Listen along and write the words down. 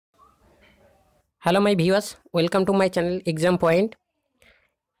Hello my viewers, welcome to my channel Exam Point,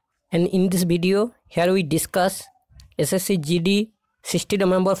 and in this video here we discuss SSC GD 60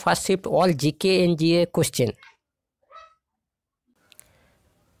 November first shift all GK and GA question.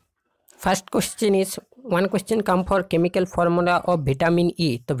 First question is one question come for chemical formula of vitamin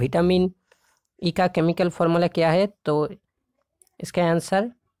E. तो vitamin E का chemical formula क्या है? तो इसका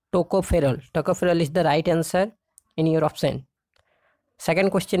answer tocopherol. Tocopherol is the right answer in your option.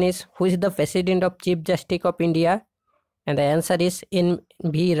 Second question is who is the president of Chief Justice of India? And the answer is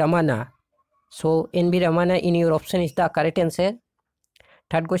N.V. Ramana. So N.V. Ramana in your option is the correct answer.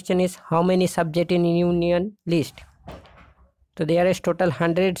 Third question is how many subject in union list? So there is total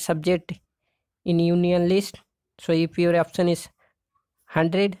 100 subject in union list. So if your option is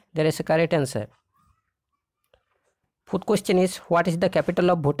 100, there is a correct answer. Fourth question is what is the capital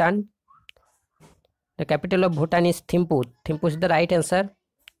of Bhutan? The capital of Bhutan is Thimphu. Thimphu is the right answer.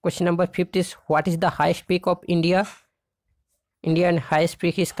 Question number 5 is what is the highest peak of India? Indian highest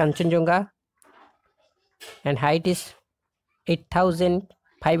peak is Kanchenjunga and height is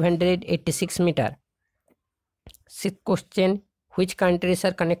 8,586 meter. Sixth question, which countries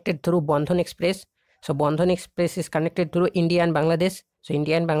are connected through Bandhan Express? So Bandhan Express is connected through India and Bangladesh. So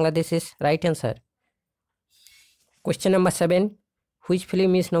India and Bangladesh is right answer. Question number 7, which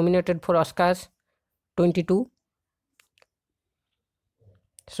film is nominated for Oscars 22?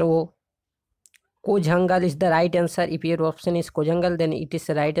 So Kojangal is the right answer. If your option is Kojangal, then it is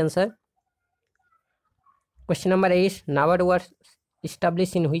the right answer. Question number 8, NABARD was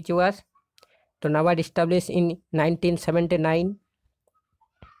established in which year? So NABARD established in 1979.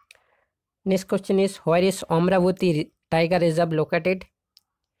 Next question is where is Amravati Tiger Reserve located?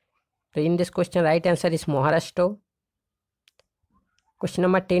 So in this question right answer is Maharashtra. Question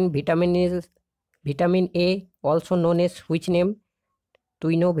number 10, vitamin A also known as which name? Do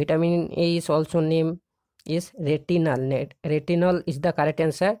we know vitamin A is also named is retinol. Retinol is the correct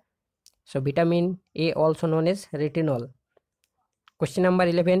answer. So vitamin A also known as retinol. Question number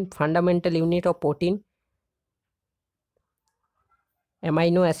 11, fundamental unit of protein.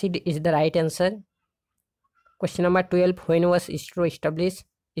 Amino acid is the right answer. Question number 12, when was ISRO established?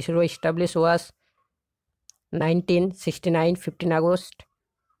 ISRO established was 1969, 15 August.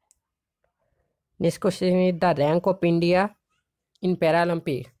 Next question is the rank of India in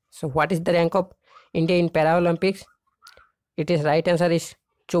Paralympics. So what is the rank of India in Paralympics? It is right answer is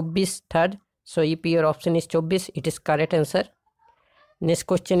 24 third. So if your option is 24, it is correct answer. Next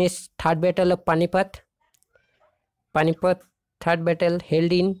question is third battle of Panipat. Panipat third battle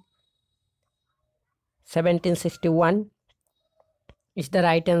held in 1761 is the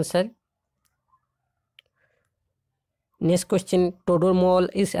right answer. Next question, Todor Mall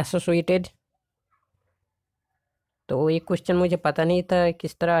is associated. तो ये question मुझे पता नहीं था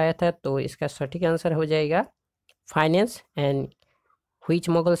किस तरह आया था, तो इसका सटीक आंसर हो जाएगा फाइनेंस एंड व्हिच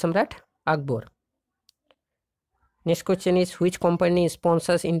मुगल सम्राट Akbar. Next question is which company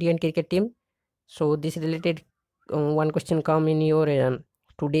sponsors Indian cricket team? So this related one question come in your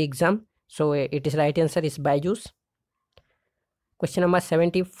today exam. So it is right answer is Byju's. Question number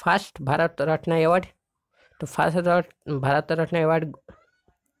 70, first Bharat Ratna award. तो first Bharat Ratna award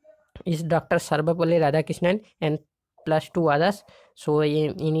is Dr. Sarvapalli Radhakrishnan and plus 2 others. So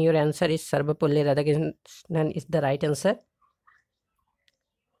in your answer is Sarvapalli Radhakrishnan is the right answer.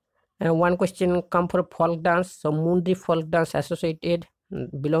 And one question come for folk dance. So Mundi folk dance associated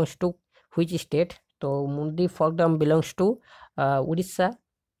belongs to which state? So Mundi folk dance belongs to Odisha.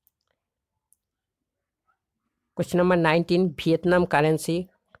 Question number 19, Vietnam currency.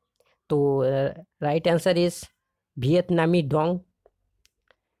 So right answer is Vietnamese dong.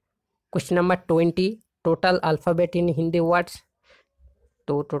 Question number 20, total alphabet in Hindi words.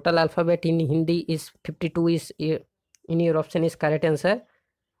 So total alphabet in Hindi is 52 is in your option is correct answer.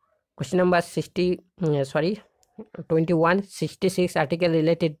 Question number 21, 66 article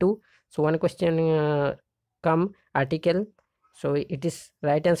related to. So one question come article. So it is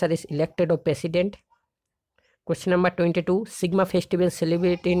right answer is elected of president. Question number 22, Sigma festival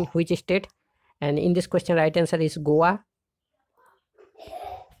celebrated in which state? And in this question right answer is Goa.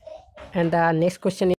 And the next question is